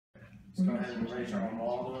Just go ahead and raise your arm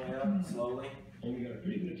all the way up, slowly. And we got a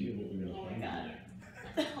pretty good idea of what we're going to find in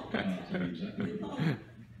there.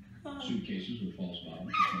 Suitcases with false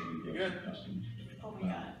bottoms. You're good. Oh my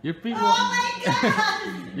god. Your feet will. Oh my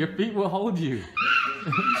god! Your feet will hold you.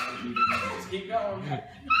 Just keep going.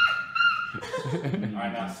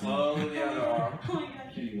 Alright, now slowly the other arm. Oh my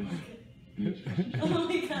god. Oh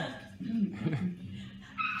my god.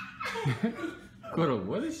 Coro,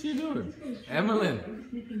 what is she doing? Emmalyn.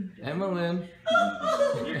 Emmalyn.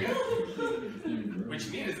 You're good. What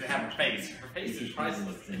you need is to have her face. Her face is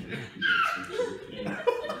priceless.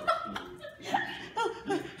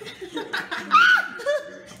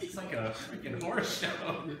 It's like a freaking horror show.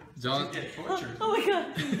 John. You get tortured. Oh my god.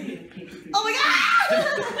 Oh my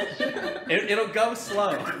god! It'll go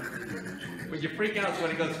slow. When you freak out is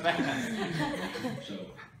when it goes fast.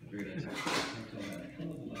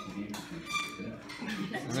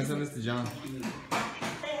 I'm gonna send this to John. Say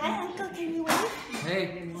hi, Uncle. Can you wave?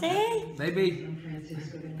 Hey. Say hey. Baby.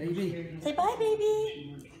 Baby. Say bye,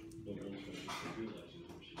 baby.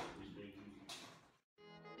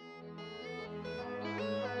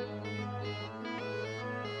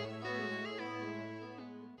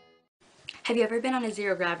 Have you ever been on a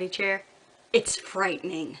zero gravity chair? It's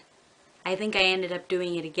frightening. I think I ended up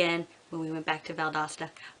doing it again when we went back to Valdosta,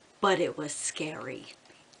 but it was scary.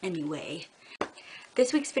 Anyway,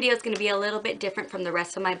 this week's video is going to be a little bit different from the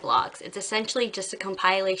rest of my vlogs. It's essentially just a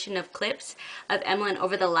compilation of clips of Emmalyn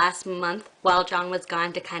over the last month while John was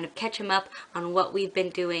gone to kind of catch him up on what we've been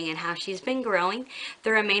doing and how she's been growing.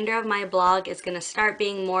 The remainder of my blog is going to start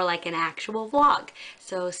being more like an actual vlog.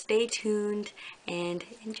 So stay tuned and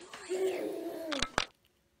enjoy.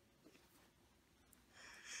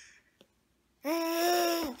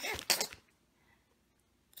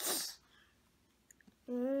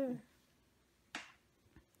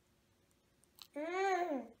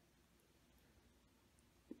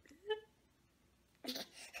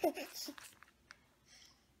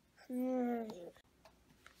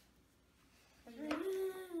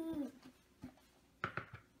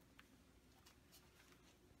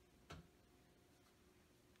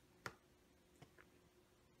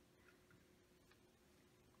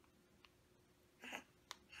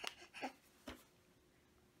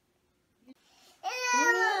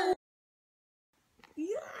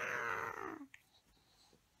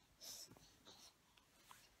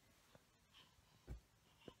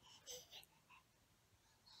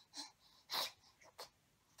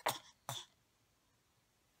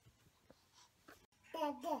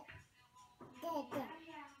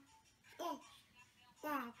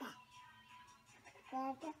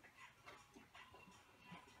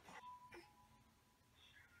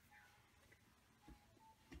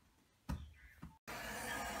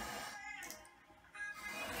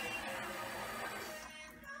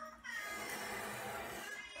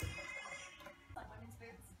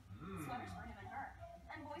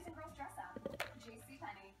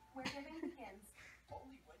 Where giving begins.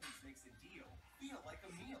 Only Wendy's makes a deal. Feel like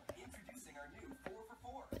a meal. Introducing our new 4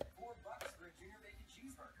 for $4. $4 for a junior bacon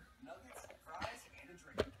cheeseburger, nuggets, fries, and a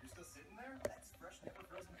drink. You're still sitting there? That's fresh, never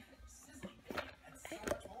frozen bacon, sizzling bacon, and so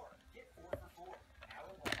much more. Get 4 for $4. Now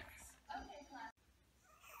at Wendy's. Okay, class.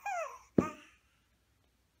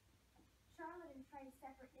 Charlotte and Trey's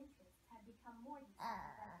separate interests have become more than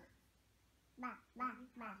separate.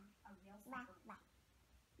 A real separate.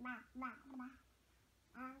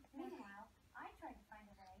 Meanwhile, I tried to find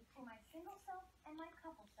a way for my single self and my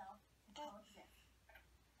couple self to coexist.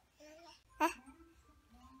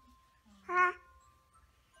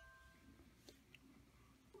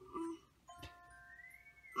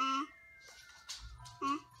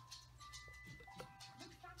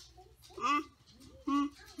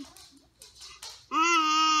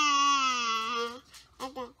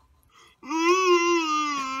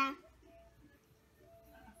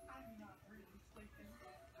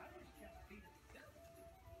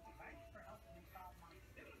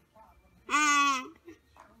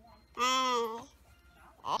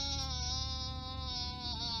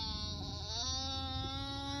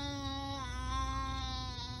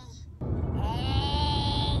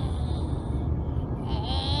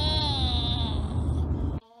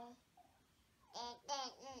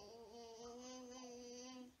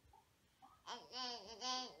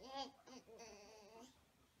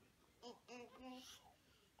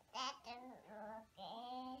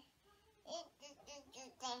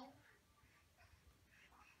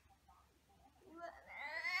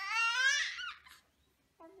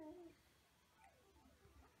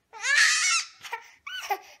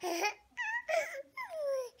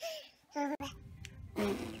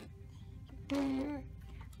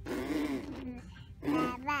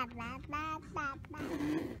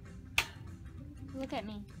 Look at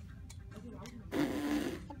me.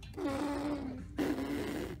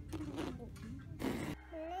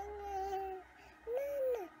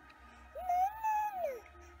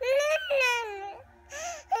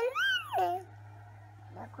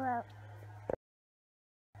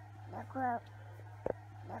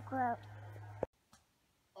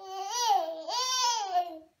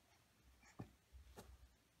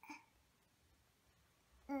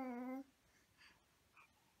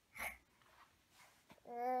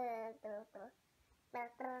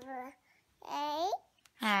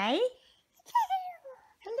 Hi.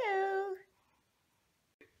 Hello.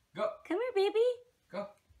 Go. Come here, baby. Go.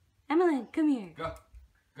 Emmalyn, come here. Go.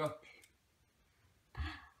 Go.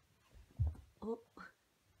 Oh.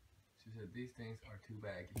 She said these things are too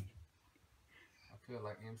baggy. I feel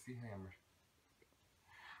like MC Hammer.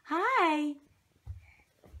 Hi.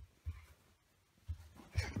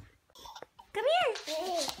 Come here.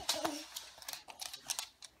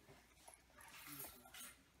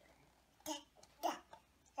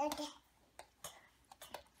 Okay.